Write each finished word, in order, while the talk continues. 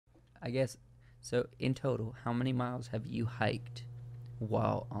I guess, so in total, how many miles have you hiked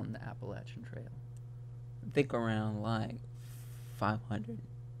while on the Appalachian Trail? I think around like 500.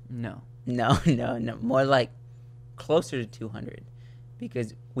 No. No, no. More like closer to 200.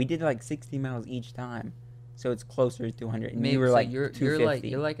 Because we did like 60 miles each time. So it's closer to 200. And Maybe you were so like you're 250.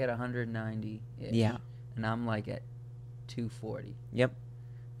 you're like at 190 ish. Yeah. And I'm like at 240. Yep.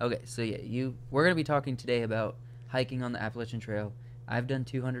 Okay, so yeah, we're gonna be talking today about hiking on the Appalachian Trail. I've done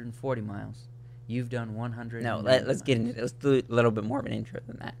 240 miles. You've done 100. No, let's get into it. Let's do a little bit more of an intro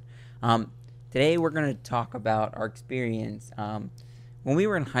than that. Today we're going to talk about our experience. When we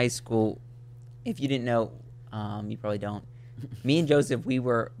were in high school, if you didn't know, you probably don't. Me and Joseph, we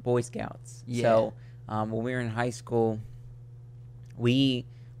were Boy Scouts. Yeah. So when we were in high school, we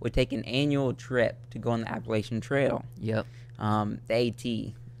would take an annual trip to go on the Appalachian Trail. Yep. The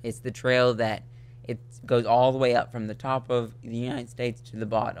AT. It's the trail that it goes all the way up from the top of the United States to the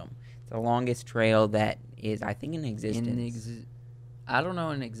bottom. It's the longest trail that is, I think, in existence. I don't know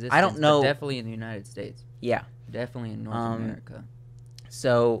in existence. I don't know. But definitely in the United States. Yeah. Definitely in North America.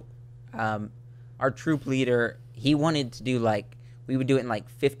 So, our troop leader, he wanted to do we would do it in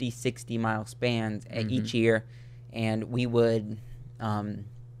 50, 60 mile spans each year, and we would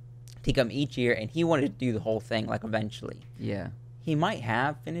take them each year, and he wanted to do the whole thing eventually. Yeah. He might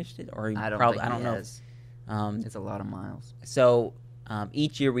have finished it, or I don't know. It's a lot of miles. So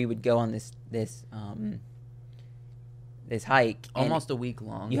each year we would go on this hike. Almost a week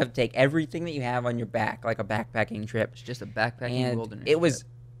long. You have to take everything that you have on your back, like a backpacking trip. It's just a backpacking wilderness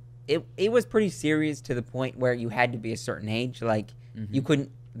trip. It was pretty serious to the point where you had to be a certain age. You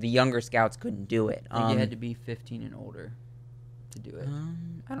couldn't. The younger scouts couldn't do it. I think you had to be 15 and older to do it.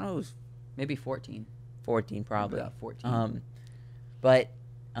 I don't know. It was maybe 14. 14 probably. About 14. But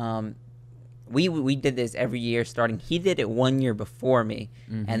we did this every year starting. He did it 1 year before me,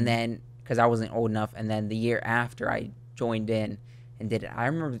 and then because I wasn't old enough, and then the year after I joined in and did it. I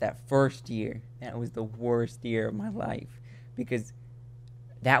remember that first year. That was the worst year of my life because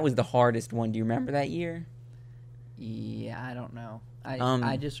that was the hardest one. Do you remember that year? Yeah, I don't know.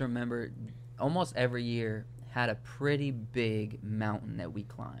 I just remember almost every year had a pretty big mountain that we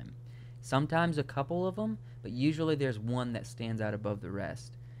climb. Sometimes a couple of them, but usually there's one that stands out above the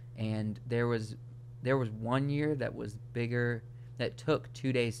rest. And there was 1 year that was bigger, that took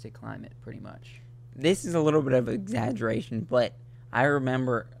 2 days to climb it, pretty much. This is a little bit of exaggeration, but I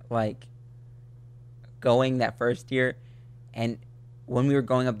remember going that first year, and when we were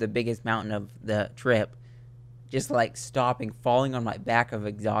going up the biggest mountain of the trip, just stopping, falling on my back of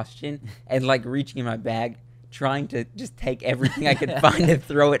exhaustion, and reaching in my bag, trying to just take everything I could find to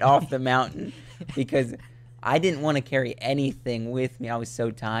throw it off the mountain because I didn't want to carry anything with me. I was so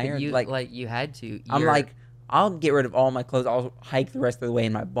tired. You had to. I'm I'll get rid of all my clothes. I'll hike the rest of the way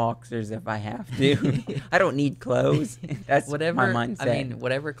in my boxers if I have to. I don't need clothes. That's my mindset. I mean,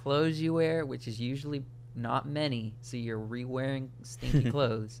 whatever clothes you wear, which is usually not many, so you're re-wearing stinky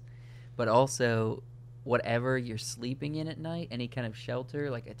clothes, but also whatever you're sleeping in at night, any kind of shelter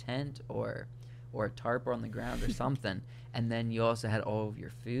like a tent or a tarp on the ground or something. And then you also had all of your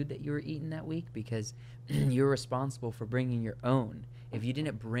food that you were eating that week because you're responsible for bringing your own. If you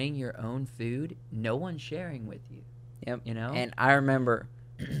didn't bring your own food, no one's sharing with you. Yep. You know? And I remember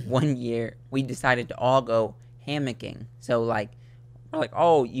 1 year we decided to all go hammocking. So we're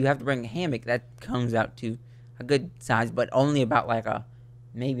oh, you have to bring a hammock. That comes out to a good size, but only about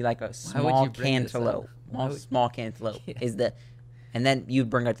maybe a small cantaloupe. Small cantaloupe is the. And then you'd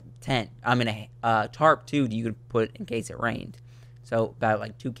bring a tent. A tarp too. You could put in case it rained. So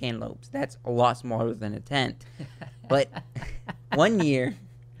about 2 cantaloupes. That's a lot smaller than a tent. But 1 year,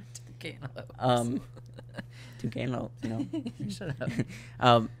 2 cantaloupes. 2 cantaloupes. Shut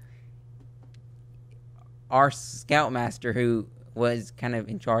up. Our scoutmaster, who was kind of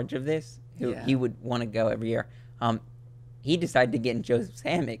in charge of this, he would want to go every year. He decided to get in Joseph's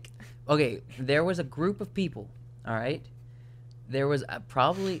hammock. Okay, there was a group of people. All right. There was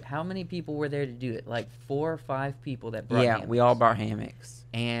probably, how many people were there to do it? 4 or 5 people that brought hammocks. Yeah, we all brought hammocks.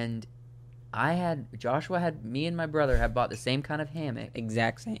 And me and my brother had bought the same kind of hammock.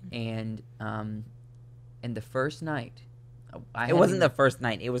 Exact same. And the first night. It wasn't the first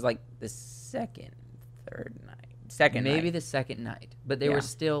night. It was the second, third night. Maybe the second night. But there was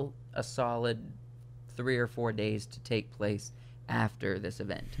still a solid 3 or 4 days to take place after this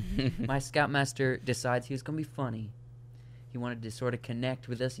event. My scoutmaster decides he was going to be funny. He wanted to sort of connect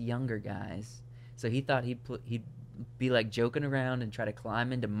with us younger guys. So he thought he'd be joking around and try to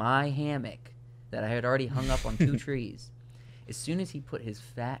climb into my hammock that I had already hung up on 2 trees. As soon as he put his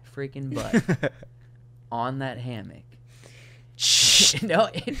fat freaking butt on that hammock, No,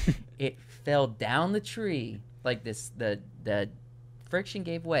 it fell down the tree like this. The friction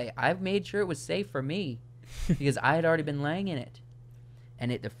gave way. I made sure it was safe for me because I had already been laying in it,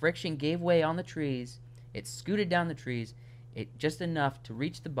 and the friction gave way on the trees. It scooted down the trees, it just enough to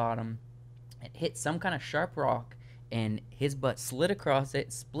reach the bottom. It hit some kind of sharp rock, and his butt slid across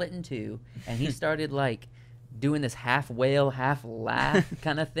it, split in two, and he started like doing this half wail, half laugh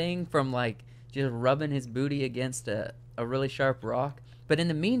kind of thing from like just rubbing his booty against a really sharp rock. But in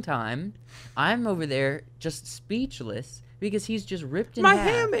the meantime, I'm over there just speechless because he's just ripped in My half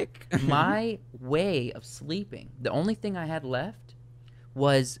hammock. my way of sleeping. The only thing I had left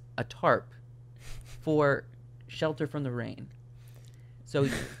was a tarp for shelter from the rain. So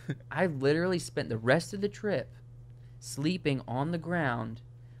I literally spent the rest of the trip sleeping on the ground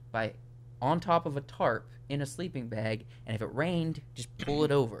on top of a tarp in a sleeping bag, and if it rained, just pull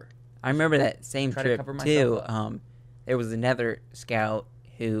it over. I remember that same Try to trip cover too. myself up. There was another scout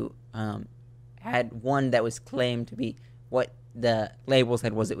who had one that was claimed to be what the label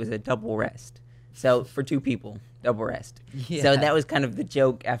said was it was a double rest. So for two people, double rest. Yeah. So that was kind of the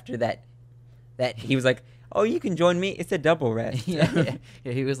joke after that he was like, "Oh, you can join me. It's a double rest." Yeah,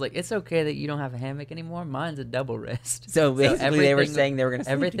 he was like, "It's okay that you don't have a hammock anymore. Mine's a double rest." So basically, they were saying they were going to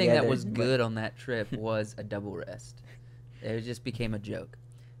sleep everything together, that was but- good on that trip was a double rest. It just became a joke.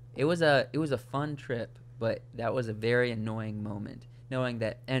 It was a fun trip, but that was a very annoying moment, knowing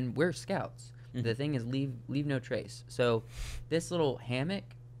that. And we're scouts. Mhm. The thing is, leave no trace. So this little hammock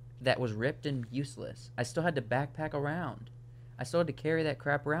that was ripped and useless, I still had to backpack around. I still had to carry that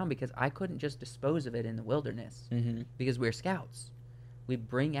crap around because I couldn't just dispose of it in the wilderness. Mhm. Because we're scouts. We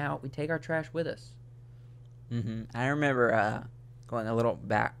take our trash with us. Mhm. I remember going a little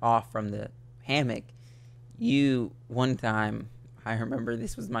back off from the hammock. You one time, I remember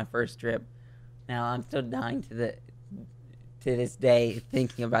this was my first trip. Now I'm still dying to this day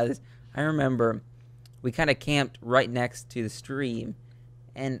thinking about this. I remember we kind of camped right next to the stream,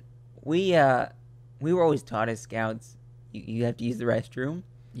 and we were always taught as scouts you have to use the restroom.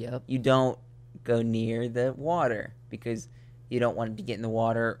 Yep. You don't go near the water because you don't want it to get in the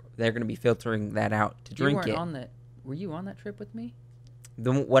water. They're going to be filtering that out to drink it. Were you on that trip with me?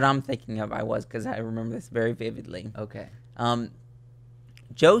 What I'm thinking of, I was, because I remember this very vividly. Okay.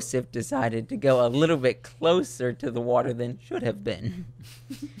 Joseph decided to go a little bit closer to the water than should have been.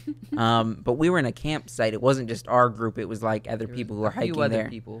 But we were in a campsite. It wasn't just our group. It was like other people who were hiking there. A few other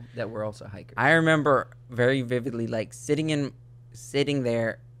people that were also hikers. I remember very vividly, like, sitting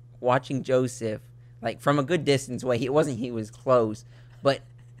there watching Joseph, like, from a good distance away. It wasn't he was close, but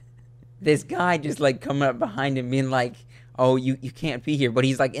this guy just, like, coming up behind him being like, "Oh, you can't be here," but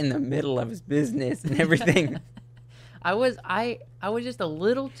he's, like, in the middle of his business and everything. I was just a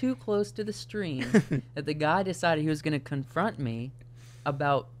little too close to the stream that the guy decided he was going to confront me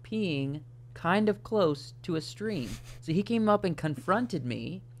about peeing kind of close to a stream. So he came up and confronted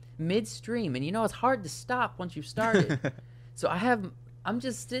me midstream, and it's hard to stop once you've started. So I'm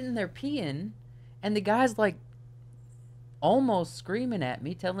just sitting there peeing, and the guy's like almost screaming at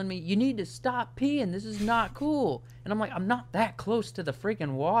me, telling me, "You need to stop peeing. This is not cool." And I'm like, "I'm not that close to the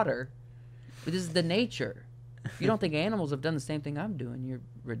freaking water. This is the nature. If you don't think animals have done the same thing I'm doing, you're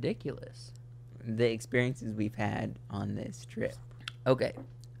ridiculous." The experiences we've had on this trip. Okay.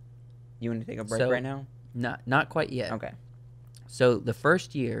 You want to take a break So- right now? Not quite yet. Okay. So the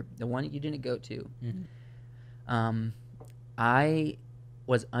first year, the one that you didn't go to, I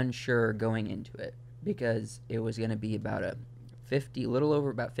was unsure going into it because it was going to be about a little over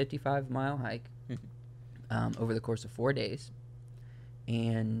about 55-mile hike over the course of 4 days.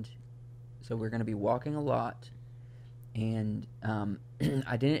 And so we're going to be walking a lot. And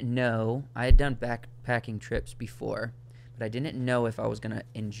I didn't know. I had done backpacking trips before, but I didn't know if I was going to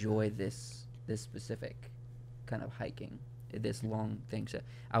enjoy this specific kind of hiking, this long thing. So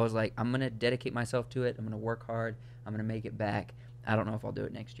I was like, I'm going to dedicate myself to it. I'm going to work hard. I'm going to make it back. I don't know if I'll do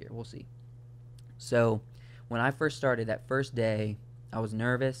it next year. We'll see. So when I first started that first day, I was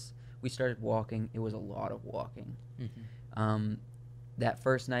nervous. We started walking. It was a lot of walking. That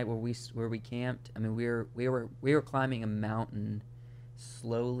first night where we camped, I mean, we were climbing a mountain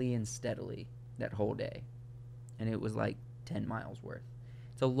slowly and steadily that whole day, and it was like 10 miles worth.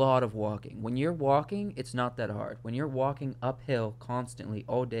 It's a lot of walking. When you're walking, it's not that hard. When you're walking uphill constantly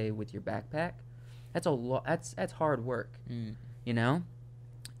all day with your backpack, that's a lot. That's hard work, and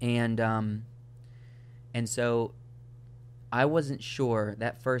so I wasn't sure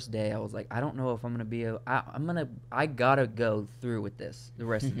that first day. I was like, I don't know if I'm gonna be able. I gotta go through with this the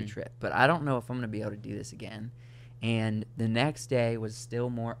rest of the trip, but I don't know if I'm gonna be able to do this again. And the next day was still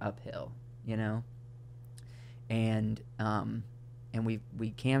more uphill, and and we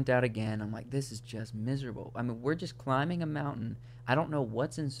camped out again. I'm like, this is just miserable. I mean, we're just climbing a mountain. I don't know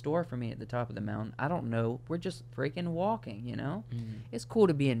what's in store for me at the top of the mountain. I don't know. We're just freaking walking, you know? Mm. It's cool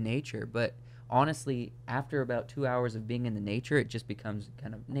to be in nature, but honestly, after about 2 hours of being in the nature, it just becomes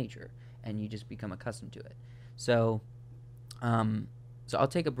kind of nature, and you just become accustomed to it. So, um, so I'll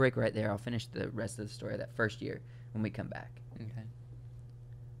take a break right there. I'll finish the rest of the story of that first year when we come back. Okay.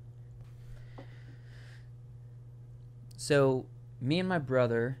 So, me and my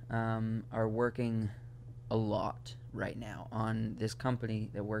brother are working a lot right now on this company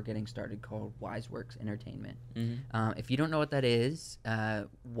that we're getting started called WiseWorks Entertainment. Mm-hmm. If you don't know what that is,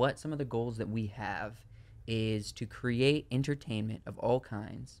 what some of the goals that we have is to create entertainment of all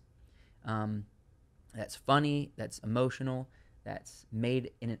kinds. That's funny, that's emotional, that's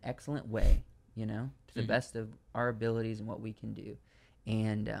made in an excellent way, you know, to the Mm-hmm. best of our abilities and what we can do,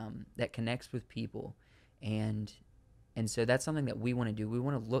 and that connects with people, and so that's something that we want to do. We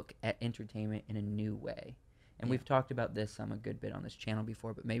want to look at entertainment in a new way, and Yeah. we've talked about this a good bit on this channel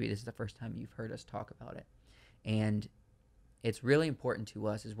before, but maybe this is the first time you've heard us talk about it, and it's really important to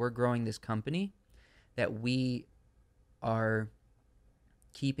us as we're growing this company that we are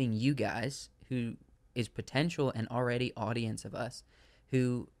keeping you guys who is potential and already audience of us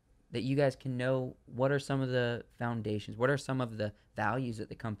who that you guys can know what are some of the foundations, what are some of the values that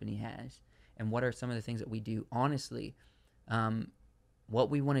the company has, and what are some of the things that we do. Honestly, what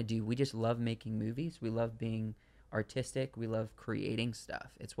we want to do, we just love making movies. We love being artistic. We love creating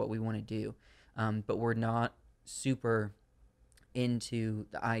stuff. It's what we want to do. But we're not super into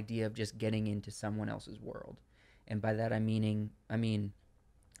the idea of just getting into someone else's world. And by that I mean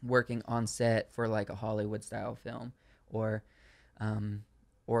working on set for like a Hollywood style film, or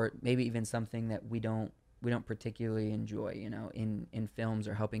or maybe even something that we don't particularly enjoy, you know, in films,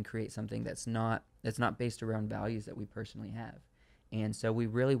 or helping create something that's not based around values that we personally have. And so we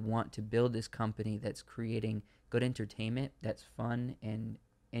really want to build this company that's creating good entertainment that's fun and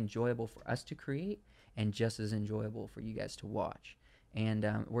enjoyable for us to create, and just as enjoyable for you guys to watch. And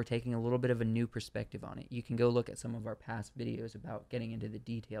we're taking a little bit of a new perspective on it. You can go look at some of our past videos about getting into the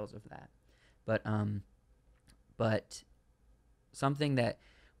details of that. But something that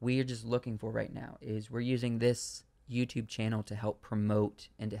we are just looking for right now is we're using this YouTube channel to help promote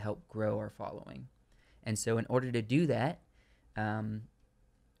and to help grow our following. And so in order to do that,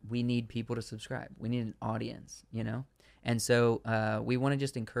 we need people to subscribe. We need an audience, you know? And so we want to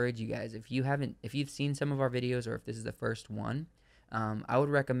just encourage you guys. If you've seen some of our videos, or if this is the first one, I would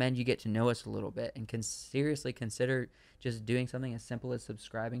recommend you get to know us a little bit and can seriously consider just doing something as simple as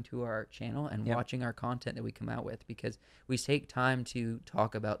subscribing to our channel and Yep. watching our content that we come out with, because we take time to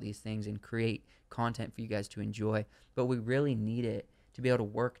talk about these things and create content for you guys to enjoy, but we really need it to be able to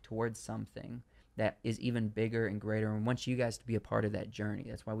work towards something that is even bigger and greater, and wants you guys to be a part of that journey.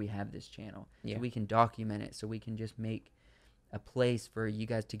 That's why we have this channel. Yeah. So we can document it, so we can just make a place for you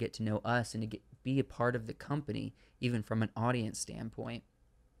guys to get to know us and to be a part of the company, even from an audience standpoint,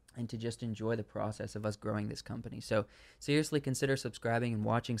 and to just enjoy the process of us growing this company. So seriously consider subscribing and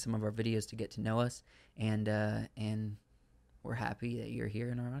watching some of our videos to get to know us, and we're happy that you're here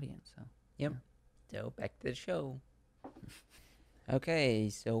in our audience. So Yep. So back to the show. Okay,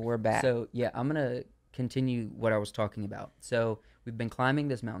 so we're back. So yeah, I'm gonna continue what I was talking about. So we've been climbing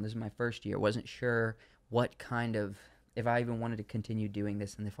this mountain. This is my first year. Wasn't sure what kind of, if I even wanted to continue doing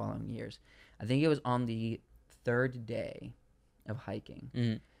this in the following years. I think it was on the third day of hiking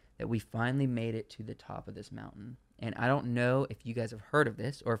Mhm. that we finally made it to the top of this mountain. And I don't know if you guys have heard of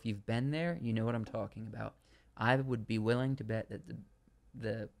this, or if you've been there, you know what I'm talking about. I would be willing to bet that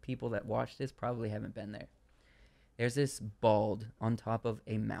the people that watch this probably haven't been there. There's this bald on top of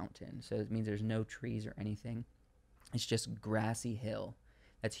a mountain, so it means there's no trees or anything. It's just grassy hill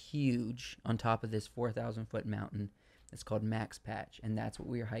that's huge on top of this 4,000-foot mountain. It's called Max Patch, and that's what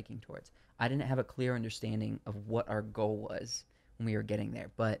we were hiking towards. I didn't have a clear understanding of what our goal was when we were getting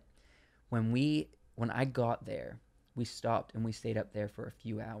there, but when I got there, we stopped and we stayed up there for a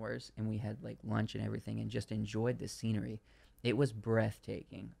few hours, and we had like lunch and everything, and just enjoyed the scenery. It was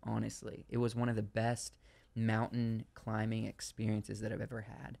breathtaking, honestly. It was one of the best mountain climbing experiences that I've ever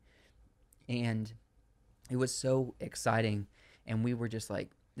had, and it was so exciting. And we were just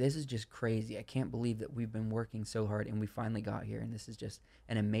like, this is just crazy. I can't believe that we've been working so hard and we finally got here, and this is just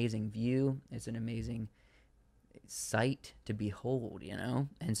an amazing view. It's an amazing sight to behold, you know?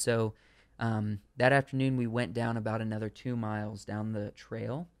 And so that afternoon we went down about another 2 miles down the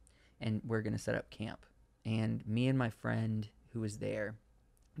trail, and we're going to set up camp. And me and my friend who was there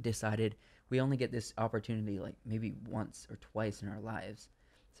decided we only get this opportunity like maybe once or twice in our lives.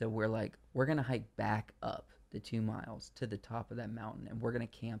 So we're like, we're going to hike back up the 2 miles to the top of that mountain, and we're gonna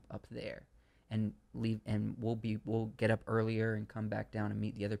camp up there and leave, and we'll get up earlier and come back down and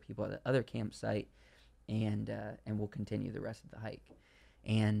meet the other people at the other campsite, and we'll continue the rest of the hike.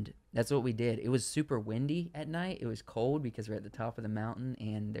 And that's what we did. It was super windy at night. It was cold because we're at the top of the mountain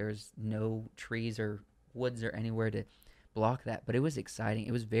and there's no trees or woods or anywhere to block that. But it was exciting.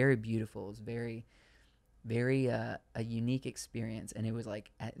 It was very beautiful. It was very, very a unique experience. And it was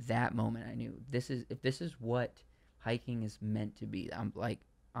like at that moment I knew if this is what hiking is meant to be. I'm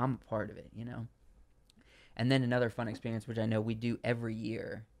a part of it, you know. And then another fun experience, which I know we do every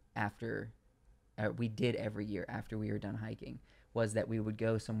year after we did every year after we were done hiking, was that we would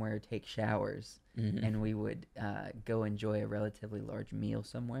go somewhere, take showers, and we would go enjoy a relatively large meal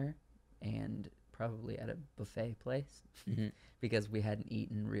somewhere, and probably at a buffet place, because we hadn't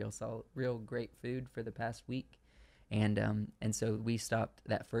eaten real great food for the past week, and so we stopped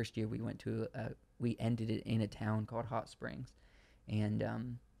that first year. We ended it in a town called Hot Springs, and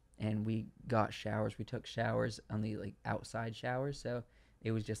we got showers. We took showers on the outside showers, so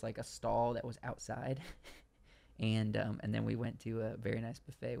it was just like a stall that was outside. And then we went to a very nice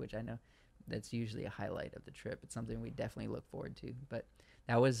buffet, which I know that's usually a highlight of the trip. It's something we definitely look forward to. But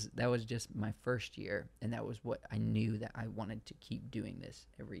that was just my first year, and that was what I knew that I wanted to keep doing this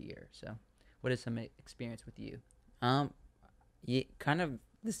every year. So, what is some experience with you? Yeah, kind of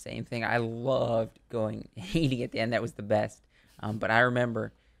the same thing. I loved going eating at the end. That was the best. But I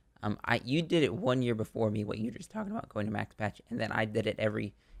remember, you did it 1 year before me. What you were just talking about, going to Max Patch, and then I did it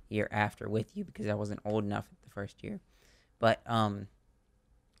every year after with you because I wasn't old enough the first year. But I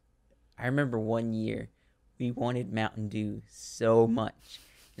remember 1 year we wanted Mountain Dew so much,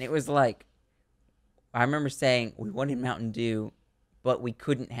 and it was like, I remember saying we wanted Mountain Dew, but we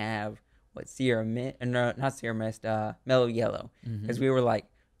couldn't have Sierra Mist, no, not Sierra Mist, Mellow Yellow, because we were like,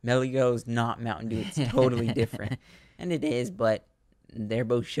 Mellow Yellow is not Mountain Dew, it's totally different. And it is, but they're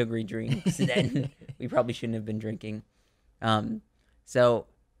both sugary drinks that we probably shouldn't have been drinking. So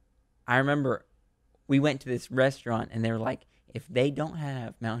I remember we went to this restaurant and they were like, if they don't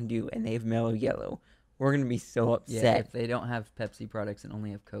have Mountain Dew and they have Mellow Yellow, we're going to be so upset. Yeah, if they don't have Pepsi products and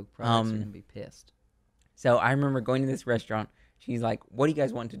only have Coke products, they're going to be pissed. So I remember going to this restaurant. She's like, what do you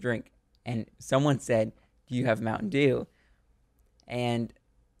guys want to drink? And someone said, do you have Mountain Dew? And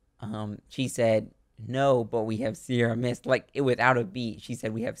she said, no, but we have Sierra Mist. Like, without a beat, she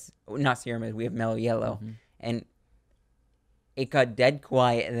said, we have, not Sierra Mist, we have Mellow Yellow. And it got dead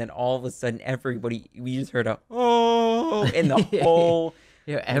quiet, and then all of a sudden, we just heard a, oh, in the whole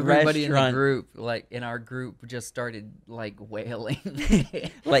everybody restaurant. In the group, in our group, just started, wailing.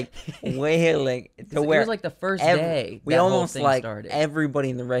 Wailing. It was like the first day we that almost, whole thing started. Everybody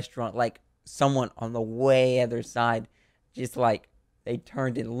in the restaurant, someone on the way other side, just, they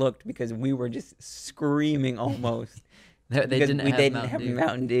turned and looked because we were just screaming almost. We didn't have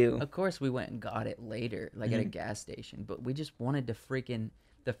Mountain Dew. Of course, we went and got it later, at a gas station. But we just wanted to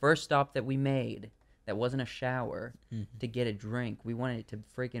the first stop that we made that wasn't a shower to get a drink. We wanted it to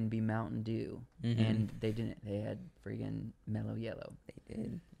freaking be Mountain Dew, and they didn't. They had freaking Mellow Yellow. They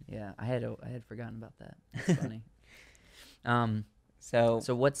did. Yeah, I had forgotten about that. That's funny. So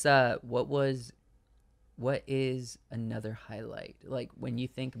what is another highlight? When you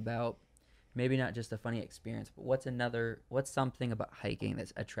think about, maybe not just a funny experience, but what's something about hiking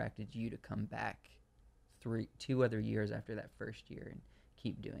that's attracted you to come back 2 other years after that first year and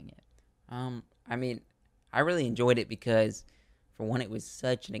keep doing it? I mean, I really enjoyed it because, for one, it was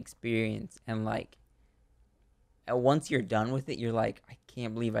such an experience, and once you're done with it, you're like, I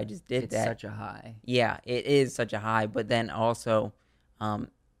can't believe I just did that. It's such a high. Yeah, it is such a high, but then also,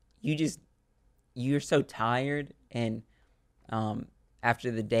 you're so tired, and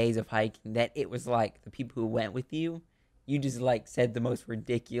after the days of hiking, that it was like the people who went with you just said the most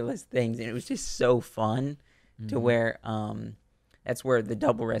ridiculous things, and it was just so fun to where that's where the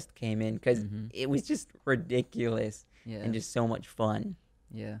double rest came in, because it was just ridiculous and just so much fun.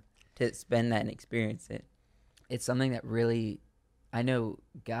 Yeah, to spend that and experience it. It's something that really, I know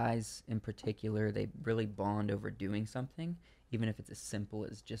guys in particular, they really bond over doing something, even if it's as simple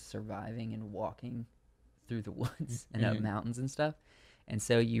as just surviving and walking through the woods and up mountains and stuff. And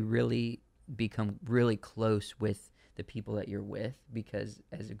so you really become really close with the people that you're with, because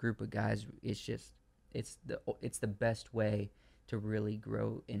as a group of guys, it's the best way to really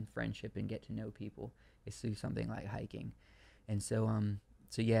grow in friendship and get to know people is through something like hiking. And so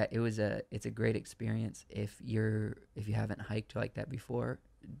yeah, it's a great experience. If you haven't hiked like that before,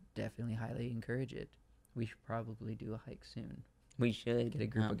 definitely highly encourage it. We should probably do a hike soon. We should get a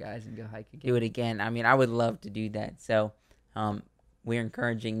group of guys and go hike again. Do it again. I mean, I would love to do that. So, we're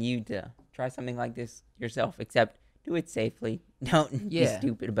encouraging you to try something like this yourself, except do it safely. Don't be Yeah.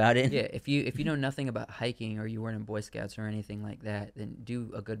 stupid about it. Yeah, if you know nothing about hiking or you weren't in Boy Scouts or anything like that, then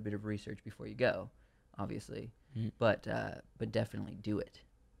do a good bit of research before you go, obviously. Mhm. But definitely do it.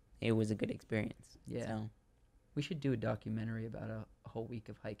 It was a good experience. Yeah. So, We should do a documentary about a whole week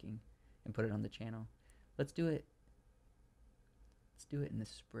of hiking and put it on the channel. Let's do it. Let's do it in the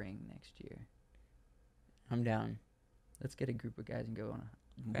spring next year. I'm down. Let's get a group of guys and go on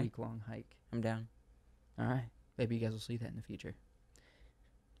a Okay. week-long hike. I'm down. All right. Maybe you guys will see that in the future.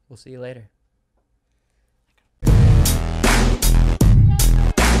 We'll see you later.